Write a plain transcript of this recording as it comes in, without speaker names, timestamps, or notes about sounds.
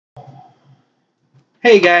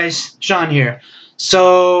Hey guys, Sean here.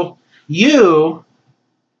 So you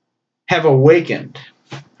have awakened,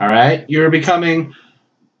 all right? You're becoming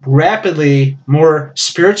rapidly more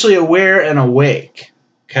spiritually aware and awake,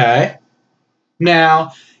 okay?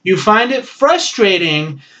 Now, you find it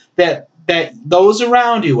frustrating that those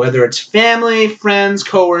around you, whether it's family, friends,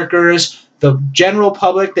 coworkers, the general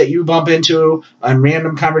public that you bump into on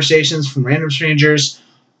random conversations from random strangers,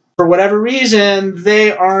 for whatever reason,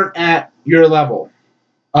 they aren't at your level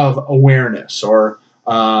of awareness or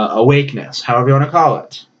awakeness, however you want to call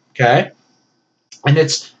it. Okay, and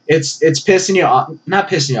it's pissing you off, not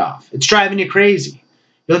pissing you off. It's driving you crazy.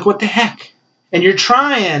 You're like, what the heck? And you're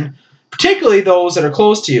trying, particularly those that are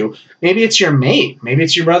close to you. Maybe it's your mate, maybe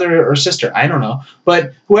it's your brother or sister. I don't know,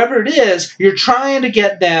 but whoever it is, you're trying to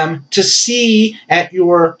get them to see at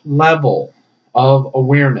your level of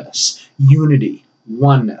awareness, unity,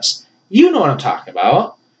 oneness. You know what I'm talking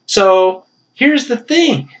about. So here's the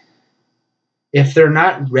thing. If they're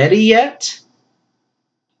not ready yet,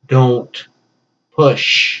 don't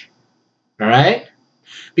push. All right?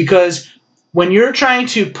 Because when you're trying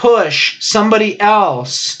to push somebody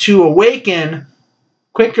else to awaken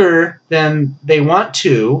quicker than they want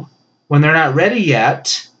to, when they're not ready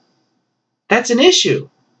yet, that's an issue.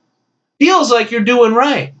 Feels like you're doing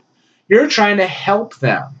right. You're trying to help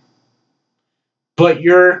them. But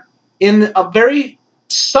you're, in a very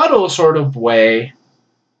subtle sort of way,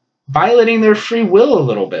 violating their free will a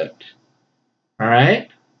little bit. All right?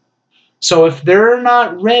 So if they're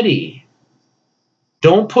not ready,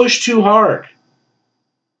 don't push too hard.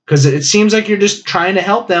 Because it seems like you're just trying to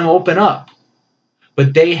help them open up.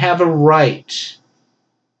 But they have a right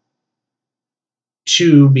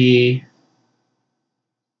to be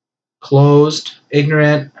closed,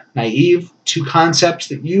 ignorant, naive to concepts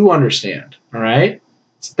that you understand. All right?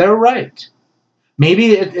 It's their right.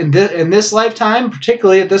 Maybe in this lifetime,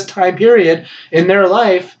 particularly at this time period in their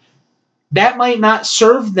life, that might not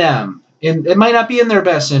serve them. It might not be in their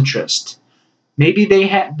best interest. Maybe they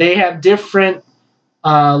have different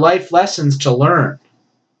life lessons to learn.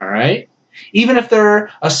 All right? Even if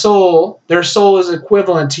they're a soul, their soul is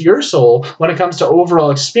equivalent to your soul when it comes to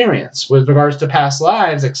overall experience with regards to past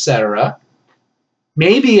lives, etc.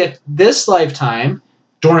 Maybe at this lifetime,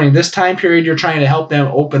 during this time period, you're trying to help them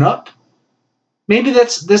open up. Maybe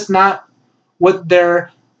that's not what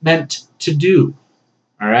they're meant to do.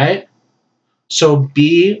 All right? So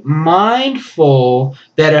be mindful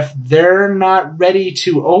that if they're not ready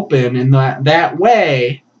to open in that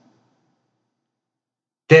way,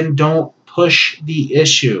 then don't push the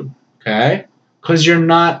issue, okay? Because you're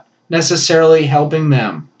not necessarily helping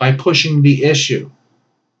them by pushing the issue.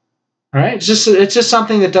 All right? It's just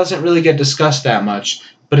something that doesn't really get discussed that much,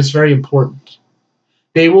 but it's very important.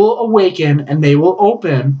 They will awaken and they will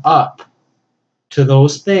open up to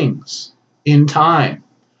those things in time,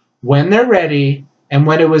 when they're ready and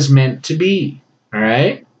when it was meant to be. All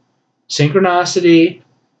right? Synchronicity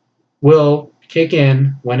will kick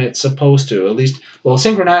in when it's supposed to. At least, well,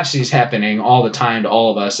 synchronicity is happening all the time to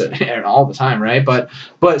all of us, and all the time, right? But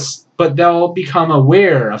they'll become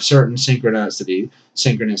aware of certain synchronicity.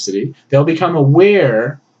 They'll become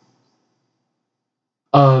aware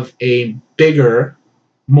of a bigger,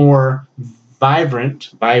 more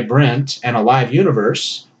vibrant, and alive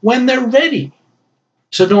universe when they're ready.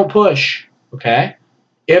 So don't push, okay?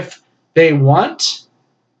 If they want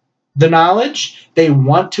the knowledge, they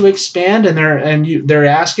want to expand, and they're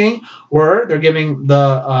asking, or they're giving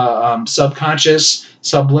the subconscious,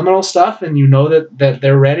 subliminal stuff, and you know that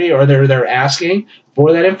they're ready, or they're asking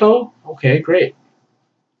for that info. Okay, great,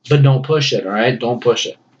 but don't push it. All right, don't push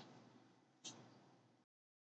it.